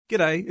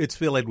G'day, it's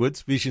Phil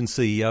Edwards, Vision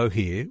CEO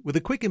here, with a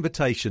quick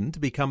invitation to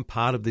become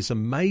part of this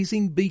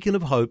amazing beacon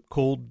of hope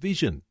called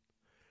Vision.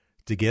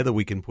 Together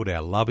we can put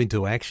our love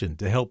into action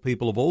to help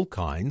people of all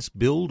kinds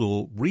build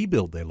or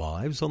rebuild their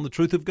lives on the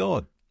truth of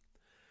God.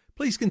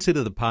 Please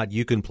consider the part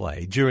you can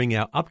play during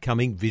our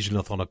upcoming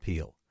Visionathon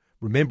appeal,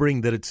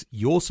 remembering that it's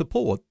your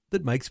support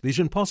that makes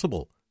Vision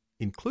possible,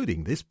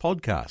 including this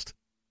podcast.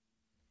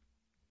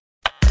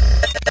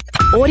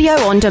 Audio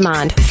on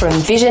demand from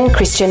Vision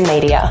Christian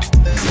Media.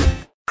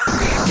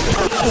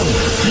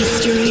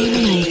 History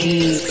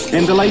Makers.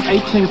 In the late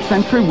 18th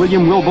century,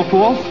 William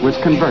Wilberforce was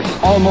converted.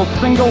 Almost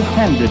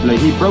single-handedly,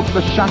 he broke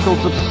the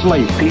shackles of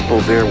slavery. People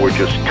there were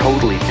just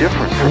totally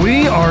different.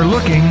 We are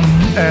looking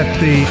at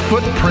the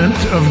footprint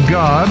of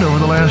God over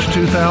the last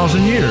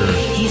 2,000 years.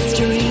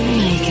 History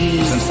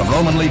Makers. Since the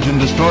Roman legion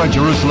destroyed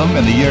Jerusalem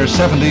in the year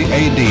 70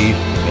 A.D.,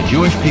 the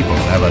Jewish people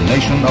have a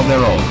nation of their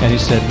own. And he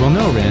said, well,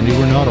 no, Randy,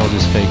 we're not all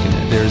just faking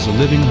it. There's a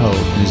living hope,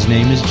 and his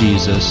name is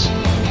Jesus.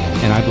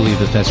 And I believe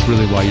that that's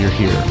really why you're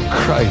here.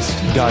 Christ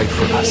died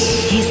for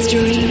us.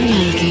 History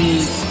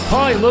Makers.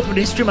 Hi, welcome to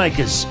History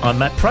Makers. I'm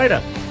Matt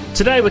Prater.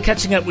 Today we're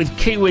catching up with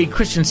Kiwi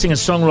Christian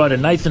singer-songwriter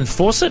Nathan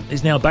Fawcett.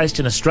 He's now based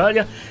in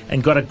Australia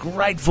and got a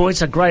great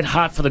voice, a great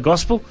heart for the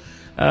gospel.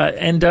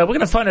 And we're going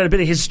to find out a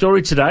bit of his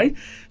story today.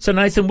 So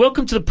Nathan,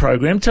 welcome to the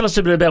program. Tell us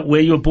a bit about where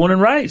you were born and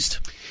raised.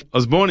 I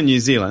was born in New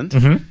Zealand,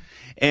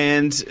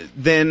 and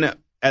then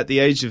at the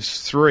age of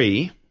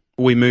 3,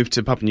 we moved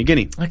to Papua New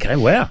Guinea. Okay,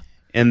 wow.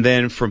 And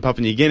then from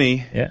Papua New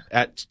Guinea,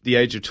 at the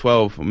age of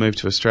 12, we moved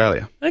to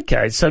Australia.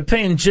 Okay, so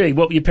PNG,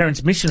 what were your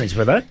parents' missionaries,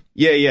 were they?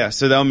 Yeah.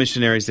 So they were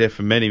missionaries there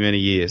for many, many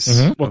years.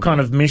 What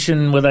kind of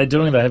mission were they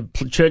doing? They have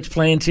church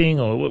planting,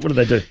 or what did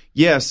they do?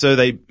 Yeah, so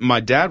my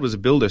dad was a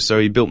builder, so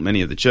he built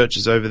many of the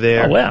churches over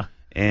there. Oh, wow.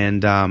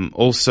 And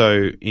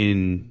also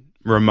in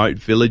remote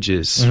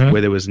villages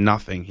where there was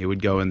nothing, he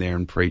would go in there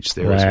and preach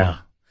there as well.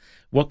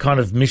 What kind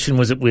of mission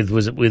was it with?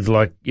 Was it with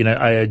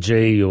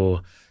AOG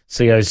or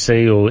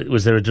COC, or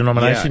was there a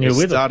denomination you were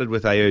with? It started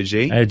with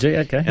AOG.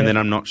 AOG, okay. And then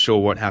I'm not sure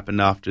what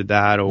happened after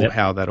that or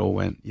how that all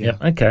went. Yeah.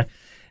 Okay.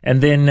 And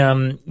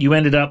then you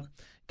ended up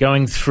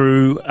going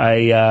through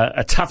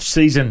a tough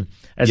season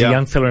as a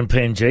young fella in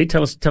PNG.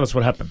 Tell us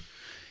what happened.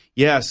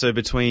 Yeah, so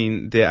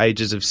between the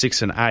ages of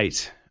 6 and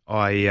 8,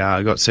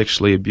 I got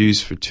sexually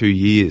abused for 2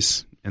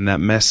 years, and that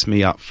messed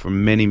me up for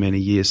many, many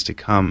years to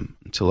come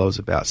until I was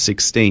about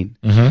 16.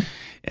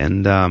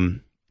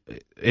 And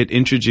it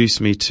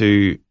introduced me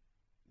to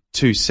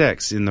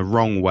sex in the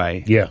wrong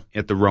way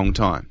at the wrong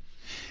time.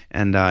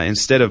 And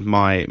instead of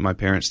my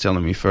parents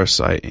telling me first,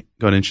 I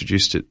got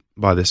introduced to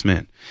by this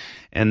man.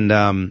 And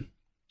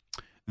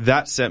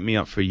that set me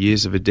up for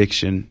years of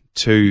addiction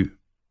to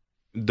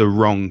the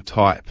wrong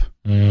type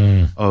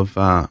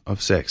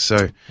of sex.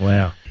 So,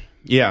 wow.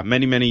 Yeah,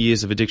 many, many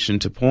years of addiction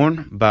to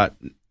porn, but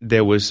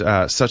there was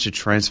such a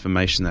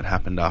transformation that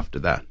happened after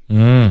that.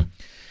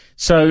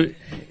 So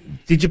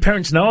did your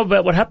parents know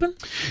about what happened?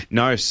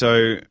 No,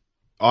 so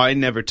I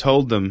never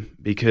told them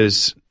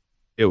because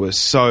it was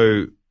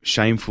so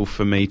shameful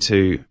for me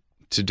to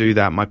do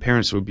that. My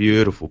parents were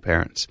beautiful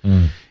parents,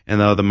 and they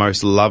were the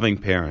most loving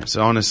parents.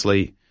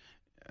 Honestly,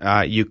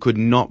 you could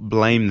not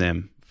blame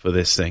them for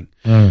this thing.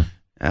 And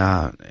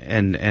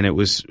it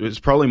was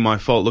probably my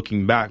fault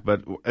looking back,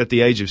 but at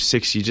the age of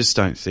 6, you just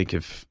don't think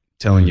of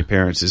telling your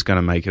parents is going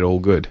to make it all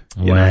good.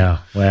 Wow.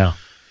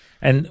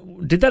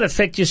 And did that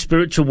affect your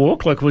spiritual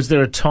walk? Like, was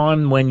there a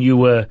time when you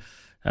were,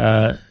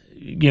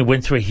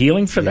 went through a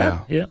healing for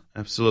that? Yeah,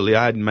 absolutely.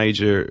 I had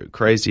major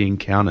crazy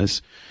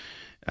encounters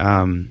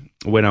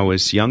when I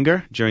was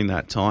younger during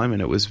that time,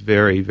 and it was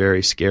very,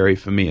 very scary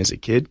for me as a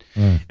kid.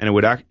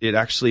 And it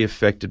actually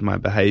affected my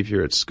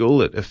behavior at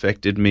school. It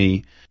affected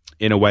me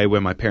in a way where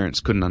my parents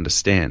couldn't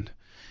understand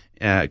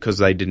because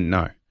they didn't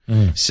know.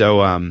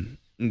 So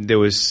there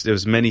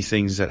was many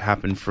things that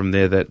happened from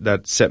there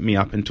that set me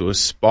up into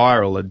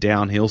a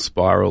downhill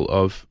spiral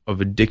of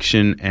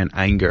addiction and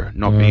anger,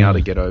 not being able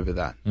to get over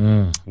that.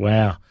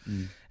 Wow.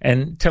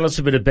 And tell us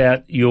a bit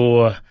about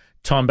your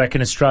time back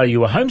in Australia.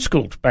 You were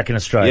homeschooled back in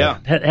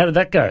Australia. Yeah. How did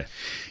that go?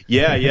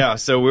 Yeah.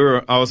 So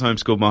I was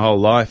homeschooled my whole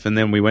life, and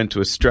then we went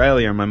to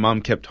Australia, and my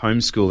mum kept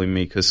homeschooling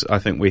me because I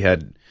think we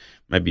had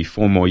maybe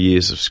 4 more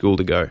years of school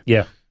to go.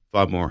 Yeah.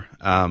 5 more.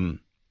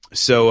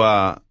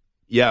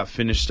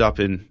 Finished up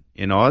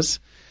in Oz,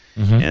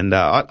 and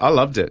I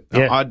loved it.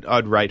 Yeah.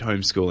 I'd rate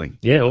homeschooling.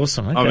 Yeah,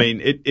 awesome. Okay. I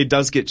mean, it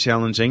does get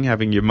challenging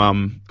having your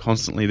mum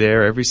constantly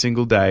there every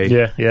single day.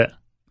 Yeah.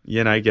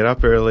 Get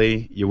up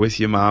early, you're with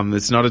your mum.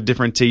 It's not a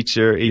different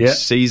teacher each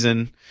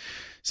season.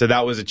 So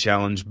that was a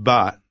challenge,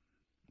 but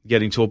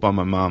getting taught by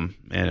my mum,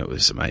 man, it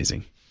was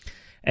amazing.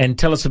 And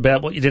tell us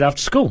about what you did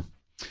after school.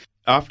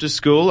 After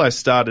school, I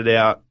started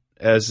out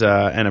as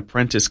an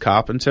apprentice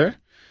carpenter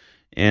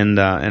and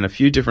a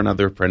few different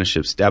other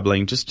apprenticeships,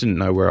 dabbling, just didn't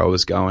know where I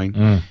was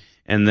going.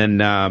 And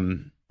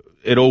then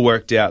it all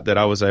worked out that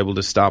I was able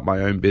to start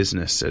my own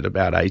business at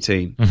about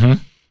 18.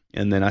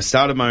 And then I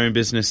started my own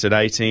business at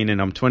 18,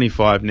 and I'm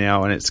 25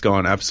 now, and it's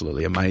gone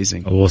absolutely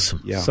amazing.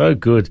 Awesome. Yeah. So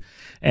good.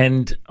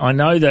 And I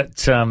know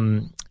that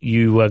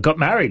you got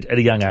married at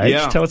a young age.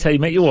 Yeah. Tell us how you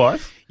met your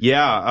wife.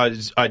 Yeah,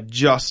 I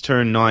just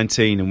turned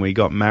 19 and we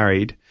got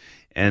married.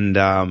 And,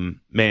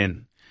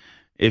 man,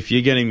 if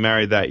you're getting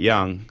married that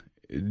young,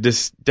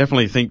 just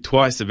definitely think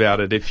twice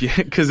about it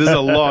because there's a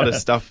lot of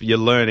stuff you're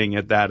learning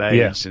at that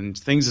age and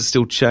things are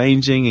still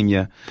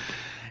changing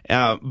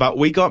but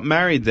we got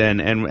married then,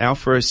 and our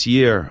first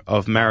year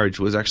of marriage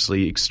was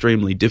actually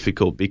extremely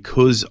difficult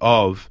because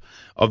of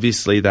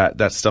obviously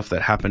that stuff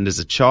that happened as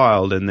a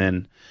child, and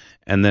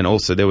then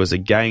also there was a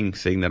gang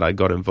thing that I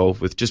got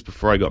involved with just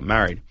before I got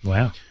married.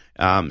 Wow.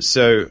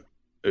 So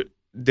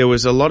there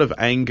was a lot of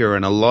anger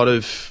and a lot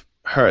of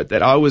hurt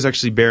that I was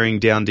actually bearing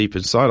down deep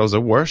inside. I was a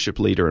worship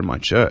leader in my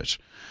church.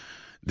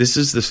 This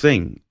is the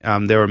thing.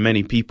 There are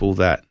many people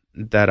that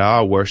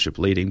are worship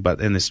leading, but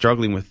then they're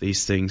struggling with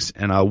these things,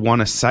 and I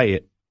want to say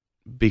it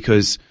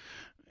because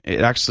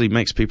it actually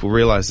makes people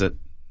realize that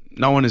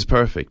no one is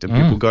perfect and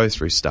people go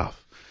through stuff.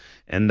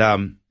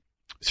 And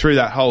through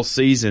that whole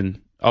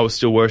season, I was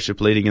still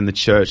worship leading in the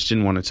church,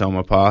 didn't want to tell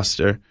my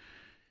pastor.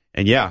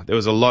 And there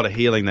was a lot of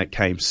healing that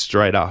came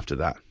straight after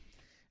that.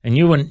 And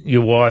you and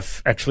your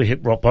wife actually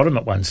hit rock bottom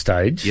at one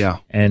stage. Yeah.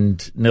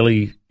 And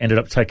nearly ended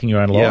up taking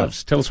your own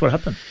lives. Tell us what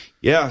happened.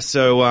 Yeah.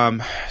 So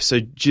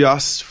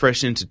just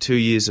fresh into 2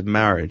 years of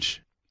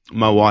marriage,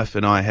 my wife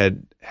and I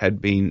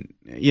had been,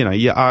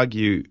 you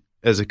argue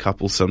as a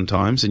couple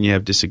sometimes and you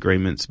have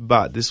disagreements,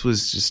 but this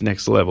was just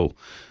next level.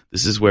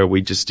 This is where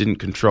we just didn't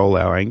control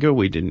our anger.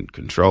 We didn't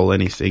control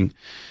anything.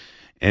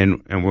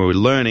 And we were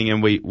learning,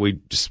 and we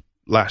just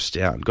lashed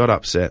out, got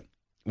upset.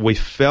 We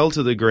fell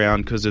to the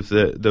ground because of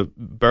the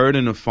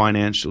burden of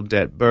financial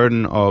debt,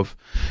 burden of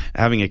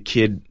having a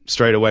kid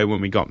straight away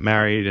when we got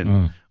married,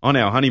 and on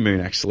our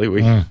honeymoon, actually,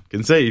 we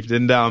conceived.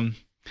 And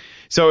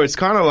so it's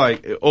kind of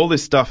like all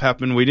this stuff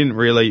happened. We didn't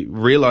really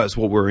realize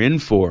what we were in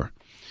for.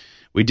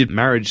 We did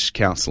marriage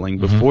counseling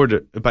before,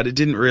 but it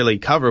didn't really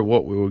cover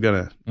what we were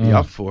going to be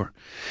up for.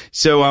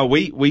 So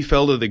we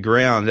fell to the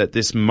ground at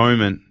this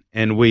moment,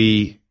 and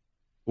we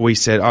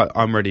said,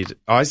 I'm ready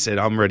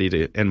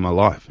to end my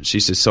life. And she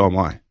said, so am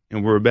I.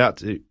 And we're going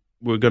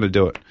to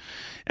do it.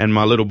 And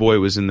my little boy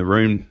was in the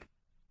room.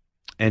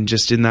 And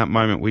just in that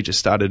moment, we just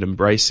started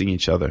embracing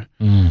each other.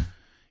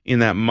 In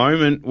that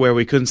moment where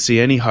we couldn't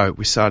see any hope,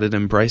 we started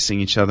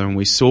embracing each other, and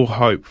we saw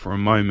hope for a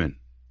moment.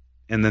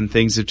 And then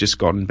things have just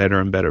gotten better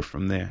and better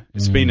from there.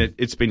 It's been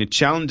a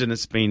challenge, and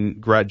it's been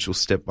gradual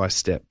step by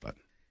step, but.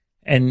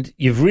 And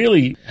you've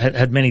really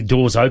had many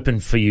doors open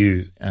for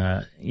you.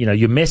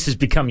 Your mess has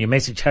become your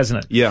message,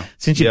 hasn't it? Yeah.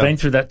 Since you've been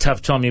through that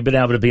tough time, you've been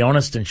able to be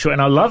honest and sure.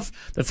 And I love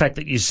the fact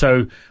that you're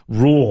so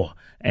raw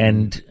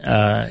and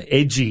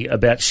edgy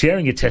about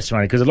sharing your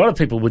testimony, because a lot of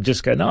people would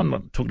just go, no, I'm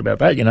not talking about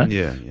that,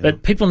 Yeah.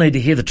 But people need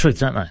to hear the truth,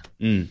 don't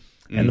they?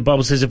 And the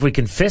Bible says if we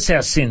confess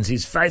our sins,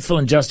 he's faithful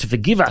and just to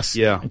forgive us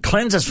and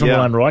cleanse us from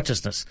all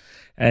unrighteousness.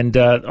 And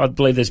I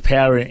believe there's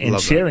power in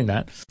sharing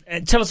that.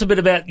 And tell us a bit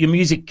about your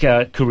music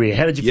career.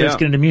 How did you first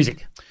get into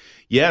music?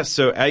 Yeah,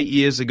 so 8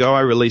 years ago,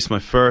 I released my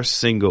first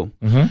single.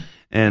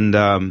 And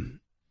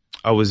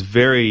I was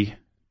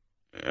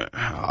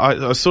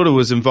I sort of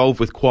was involved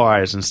with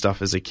choirs and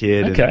stuff as a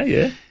kid.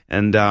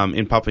 And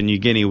in Papua New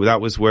Guinea,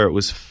 that was where it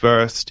was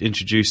first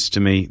introduced to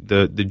me,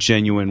 the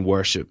genuine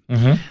worship.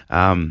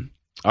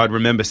 I'd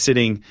remember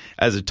sitting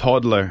as a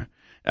toddler,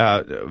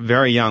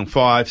 very young,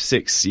 5,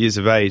 6 years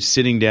of age,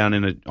 sitting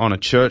down on a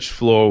church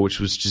floor, which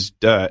was just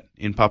dirt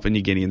in Papua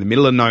New Guinea in the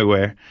middle of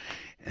nowhere,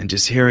 and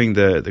just hearing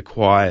the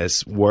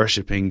choirs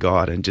worshiping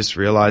God, and just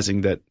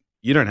realizing that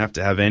you don't have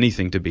to have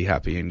anything to be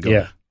happy in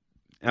God.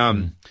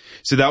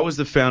 So that was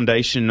the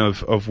foundation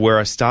of where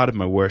I started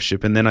my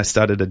worship, and then I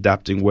started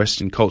adapting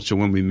Western culture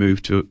when we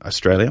moved to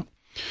Australia.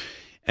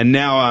 And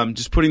now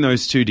just putting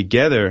those two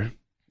together,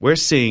 we're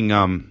seeing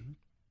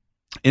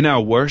in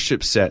our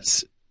worship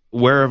sets,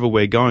 wherever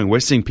we're going, we're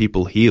seeing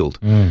people healed.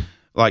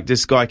 Like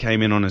this guy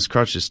came in on his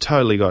crutches,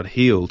 totally got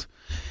healed.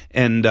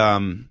 And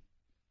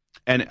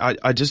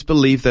I just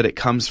believe that it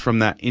comes from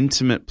that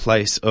intimate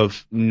place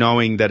of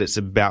knowing that it's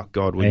about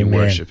God when you're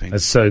worshiping.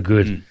 That's so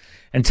good.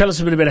 And tell us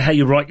a bit about how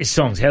you write your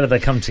songs. How do they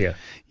come to you?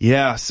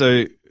 Yeah,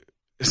 so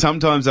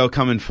sometimes they'll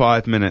come in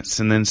 5 minutes,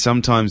 and then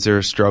sometimes they're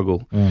a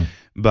struggle.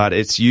 But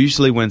it's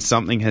usually when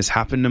something has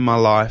happened in my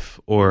life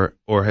or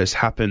has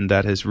happened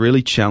that has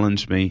really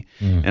challenged me,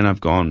 and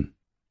I've gone,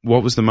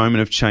 what was the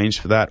moment of change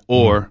for that?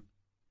 Or,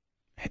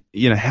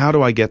 how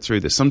do I get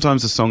through this?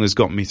 Sometimes the song has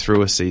gotten me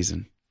through a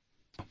season.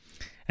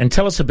 And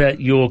tell us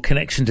about your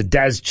connection to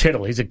Daz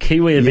Chettle. He's a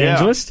Kiwi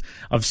evangelist.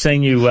 I've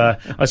seen you.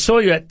 I saw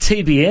you at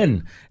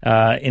TBN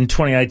in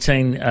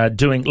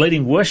 2018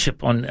 leading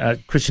worship on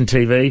Christian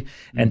TV,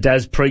 and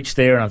Daz preached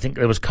there. And I think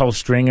there was Cole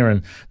Stringer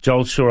and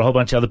Joel Shaw, a whole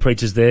bunch of other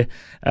preachers there.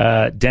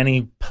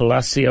 Danny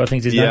Palacio, I think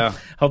is his name. A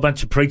whole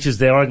bunch of preachers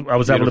there. I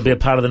was able to be a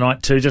part of the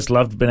night too. Just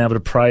loved being able to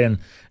pray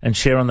and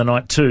share on the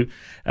night too.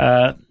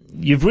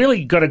 You've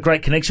really got a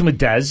great connection with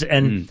Daz,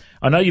 and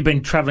I know you've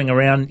been travelling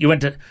around. You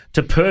went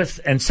to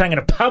Perth and sang at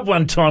a pub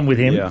one time with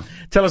him. Yeah.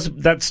 Tell us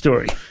that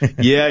story.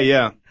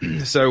 Yeah.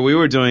 So we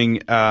were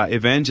doing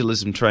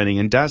evangelism training,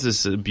 and Daz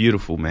is a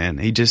beautiful man.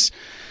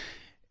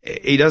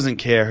 he doesn't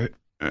care.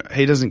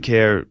 He doesn't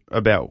care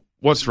about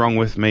what's wrong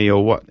with me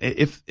or what.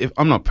 If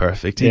I'm not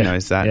perfect, he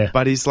knows that. Yeah.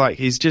 But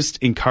he's just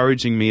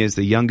encouraging me as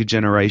the younger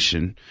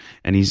generation,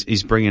 and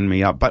he's bringing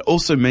me up. But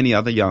also many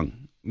other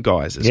young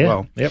guys as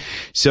well. Yep.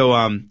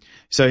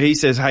 So he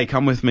says, "Hey,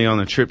 come with me on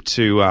a trip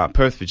to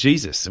Perth for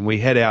Jesus," and we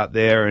head out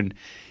there, and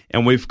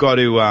we've got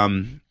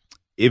to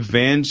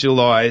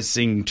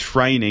evangelism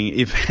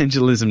training.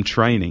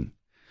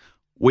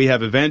 We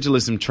have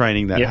evangelism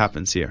training that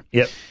happens here.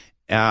 Yep.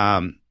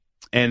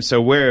 And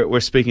so we're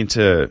speaking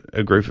to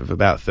a group of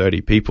about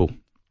 30 people.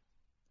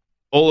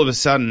 All of a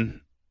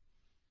sudden,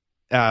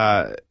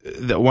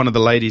 one of the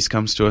ladies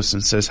comes to us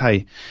and says,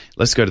 "Hey,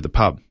 let's go to the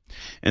pub."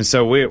 And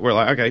so we're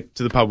like, "Okay,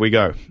 to the pub we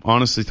go." I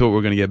honestly thought we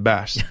were going to get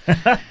bashed.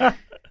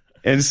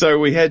 And so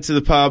we head to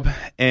the pub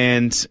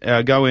and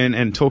go in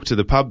and talk to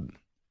the pub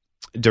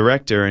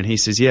director, and he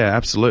says, "Yeah,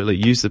 absolutely,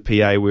 use the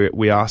PA.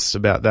 We asked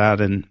about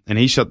that," and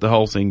he shut the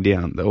whole thing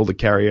down, all the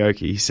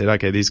karaoke. He said,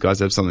 "Okay, these guys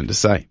have something to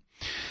say."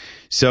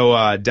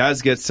 So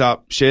Daz gets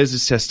up, shares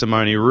his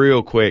testimony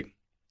real quick,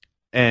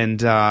 and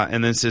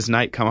then says,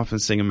 "Nate, come up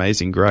and sing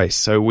Amazing Grace."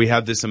 So we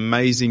have this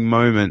amazing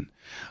moment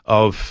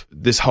of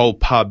this whole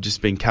pub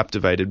just being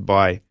captivated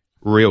by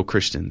real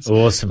Christians.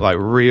 Awesome. Like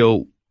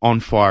real on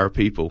fire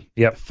people.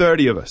 Yep.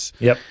 30 of us.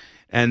 Yep.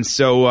 And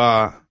so,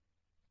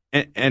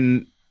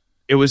 and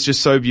it was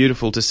just so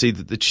beautiful to see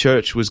that the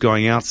church was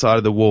going outside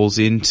of the walls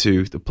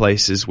into the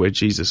places where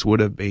Jesus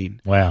would have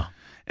been. Wow.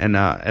 And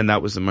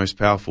that was the most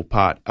powerful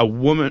part.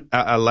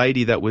 A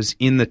lady that was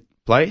in the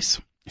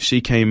place,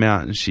 she came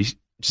out and she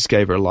just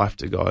gave her life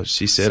to God.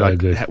 She said,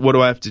 "What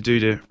do I have to do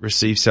to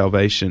receive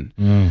salvation?"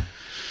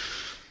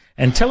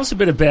 And tell us a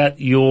bit about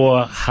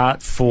your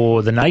heart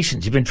for the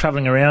nations. You've been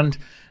traveling around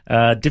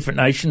different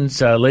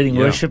nations, leading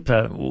worship.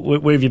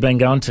 Where have you been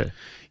going to?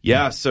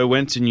 Yeah, so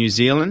went to New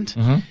Zealand,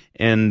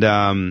 and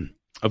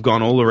I've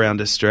gone all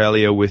around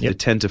Australia with the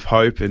Tent of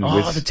Hope. And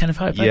the Tent of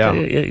Hope.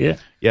 Yeah.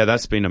 Yeah,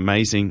 that's been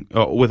amazing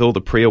with all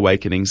the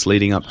pre-awakenings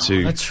leading up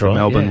to the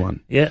Melbourne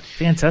one. Yeah,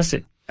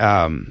 fantastic.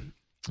 And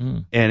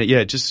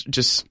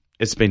just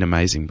it's been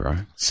amazing, bro.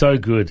 So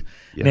good.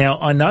 Yeah. Now,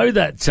 I know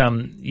that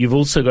you've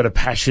also got a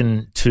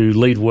passion to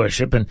lead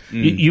worship, and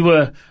you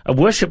were a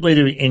worship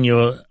leader in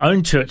your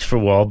own church for a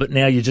while, but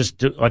now you're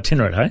just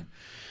itinerant, hey?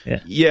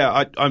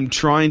 Yeah, I'm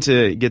trying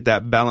to get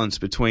that balance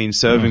between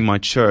serving my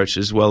church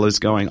as well as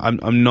going.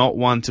 I'm not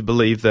one to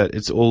believe that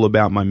it's all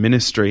about my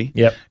ministry.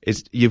 Yep.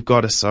 You've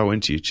got to sow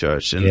into your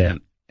church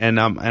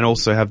and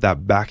also have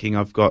that backing.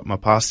 I've got my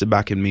pastor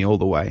backing me all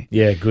the way.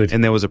 Yeah, good.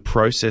 And there was a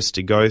process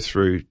to go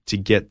through to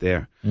get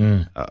there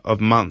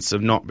of months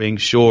of not being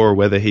sure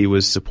whether he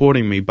was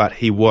supporting me, but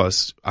he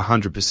was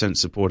 100%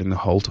 supporting the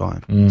whole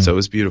time. So it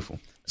was beautiful.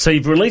 So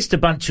you've released a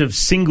bunch of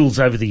singles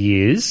over the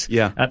years.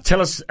 Yeah.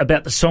 Tell us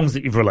about the songs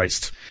that you've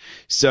released.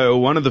 So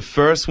one of the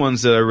first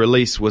ones that I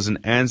released was an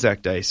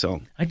Anzac Day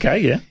song. Okay,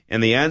 yeah.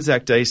 And the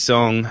Anzac Day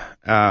song,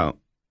 I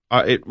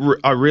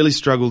really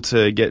struggled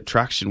to get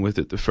traction with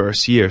it the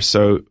first year.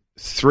 So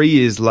 3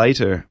 years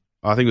later,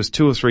 I think it was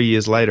 2 or 3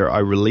 years later, I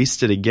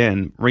released it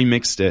again,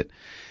 remixed it,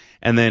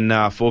 and then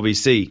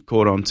 4BC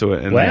caught on to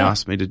it and they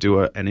asked me to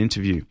do an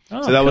interview.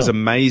 So that was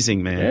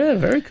amazing, man. Yeah,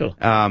 very cool.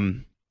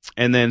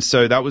 And then,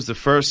 so that was the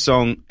first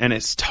song, and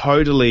it's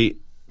totally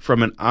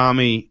from an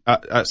army,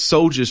 a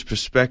soldier's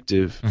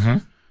perspective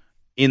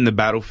in the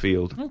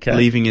battlefield,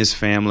 leaving his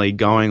family,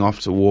 going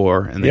off to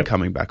war, and then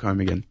coming back home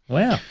again.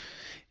 Wow.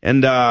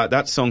 And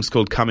that song's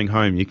called Coming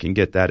Home. You can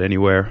get that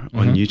anywhere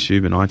on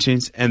YouTube and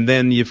iTunes. And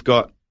then you've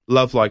got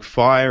Love Like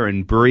Fire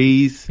and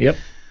Breathe. Yep.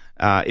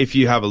 If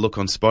you have a look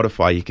on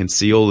Spotify, you can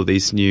see all of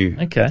these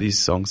these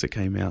songs that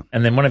came out.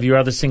 And then one of your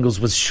other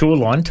singles was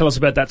Shoreline. Tell us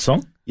about that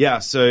song. Yeah,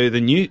 so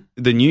the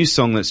new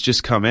song that's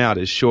just come out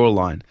is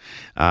Shoreline.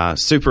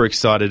 Super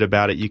excited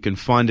about it. You can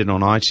find it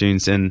on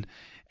iTunes, and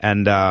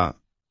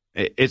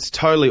it's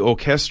totally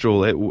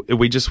orchestral.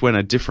 We just went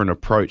a different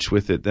approach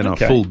with it than a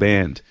full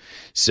band.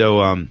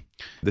 So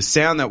the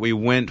sound that we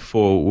went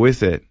for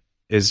with it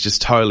is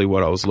just totally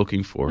what I was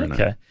looking for.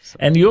 Okay.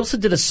 And you also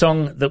did a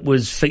song that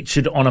was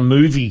featured on a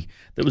movie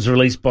that was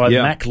released by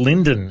Mac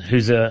Linden,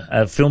 who's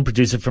a film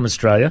producer from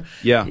Australia.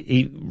 Yeah.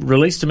 He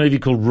released a movie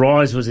called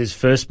Rise, was his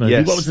first movie.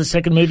 Yes. What was the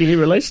second movie he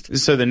released?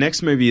 So the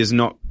next movie is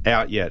not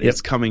out yet.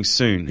 It's coming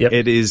soon.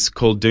 It is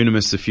called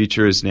Dunamis, The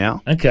Future Is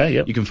Now. Okay,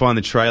 yep. You can find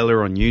the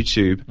trailer on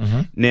YouTube.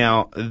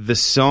 Now, the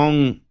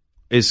song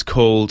is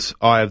called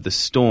Eye of the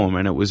Storm,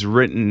 and it was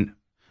written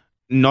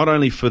not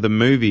only for the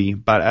movie,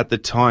 but at the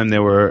time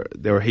there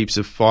were heaps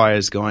of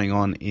fires going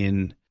on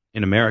in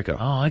America.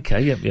 Oh,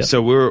 okay, yep.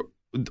 So we're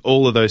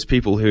all of those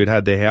people who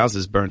had their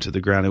houses burnt to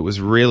the ground. It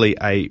was really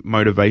a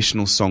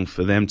motivational song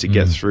for them to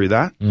get through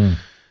that.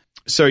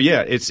 So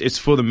yeah, it's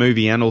for the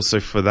movie and also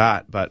for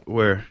that, but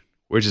we're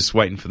just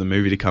waiting for the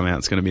movie to come out.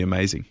 It's going to be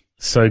amazing.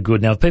 So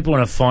good. Now, if people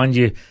want to find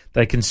you,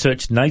 they can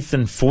search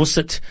Nathan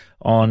Fawcett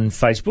on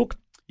Facebook.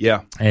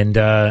 Yeah. And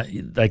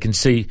they can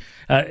see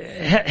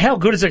how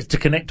good is it to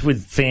connect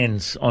with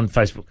fans on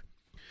Facebook?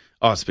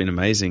 Oh, it's been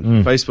amazing.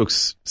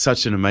 Facebook's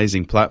such an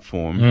amazing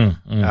platform.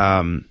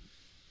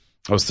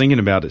 I was thinking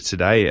about it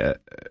today,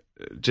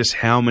 just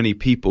how many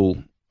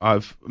people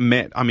I've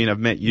met. I mean, I've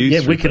met you.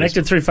 Yeah, we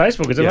connected through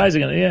Facebook. It's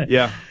amazing. Yeah.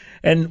 Yeah.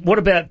 And what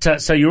about,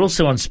 so you're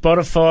also on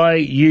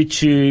Spotify,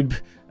 YouTube,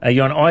 are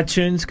you on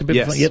iTunes?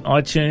 Yes. Yep,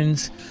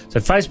 iTunes. So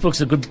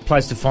Facebook's a good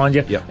place to find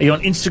you. Yep. Are you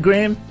on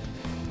Instagram?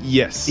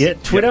 Yes. Yeah,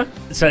 Twitter.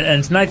 Yep. So, and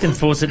it's Nathan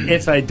Fawcett,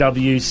 Fawcett.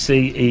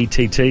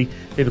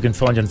 People can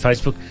find you on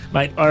Facebook.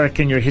 Mate, I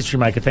reckon you're a history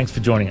maker. Thanks for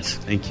joining us.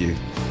 Thank you.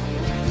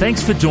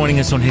 Thanks for joining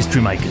us on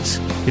History Makers.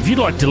 If you'd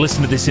like to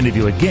listen to this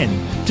interview again,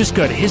 just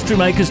go to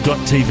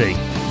historymakers.tv.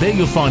 There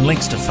you'll find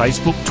links to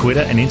Facebook, Twitter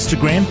and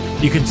Instagram.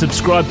 You can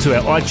subscribe to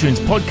our iTunes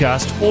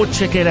podcast or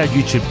check out our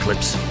YouTube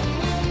clips.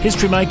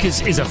 History Makers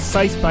is a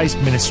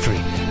faith-based ministry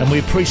and we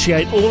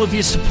appreciate all of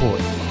your support.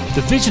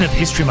 The vision of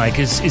History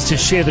Makers is to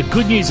share the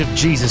good news of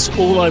Jesus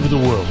all over the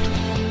world.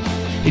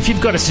 If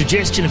you've got a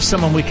suggestion of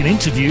someone we can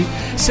interview,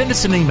 send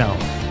us an email,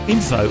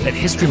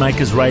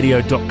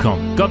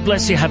 info@historymakersradio.com. God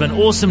bless you. Have an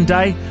awesome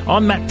day.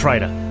 I'm Matt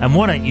Prater, and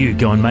why don't you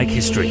go and make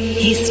history?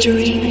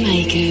 History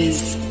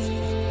Makers.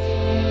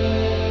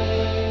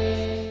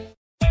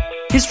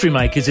 History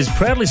Makers is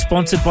proudly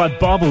sponsored by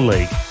Bible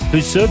League,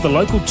 who serve the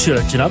local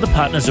church and other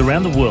partners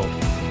around the world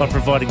by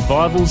providing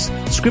Bibles,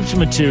 scripture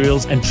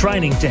materials and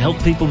training to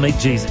help people meet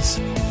Jesus.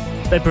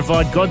 They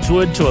provide God's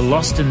Word to a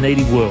lost and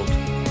needy world.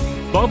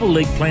 Bible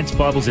League plants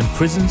Bibles in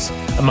prisons,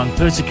 among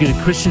persecuted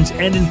Christians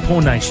and in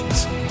poor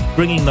nations,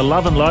 bringing the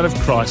love and light of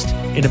Christ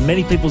into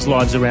many people's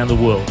lives around the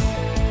world.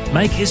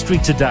 Make history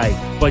today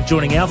by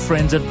joining our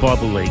friends at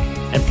Bible League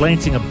and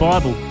planting a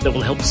Bible that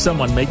will help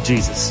someone meet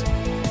Jesus.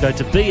 Go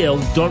to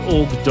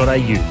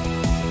bl.org.au.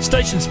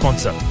 Station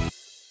sponsor.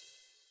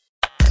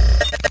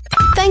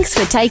 Thanks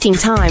for taking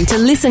time to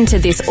listen to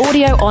this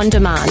audio on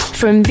demand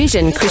from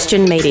Vision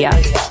Christian Media.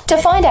 To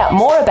find out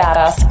more about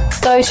us,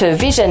 go to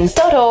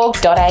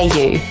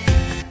vision.org.au.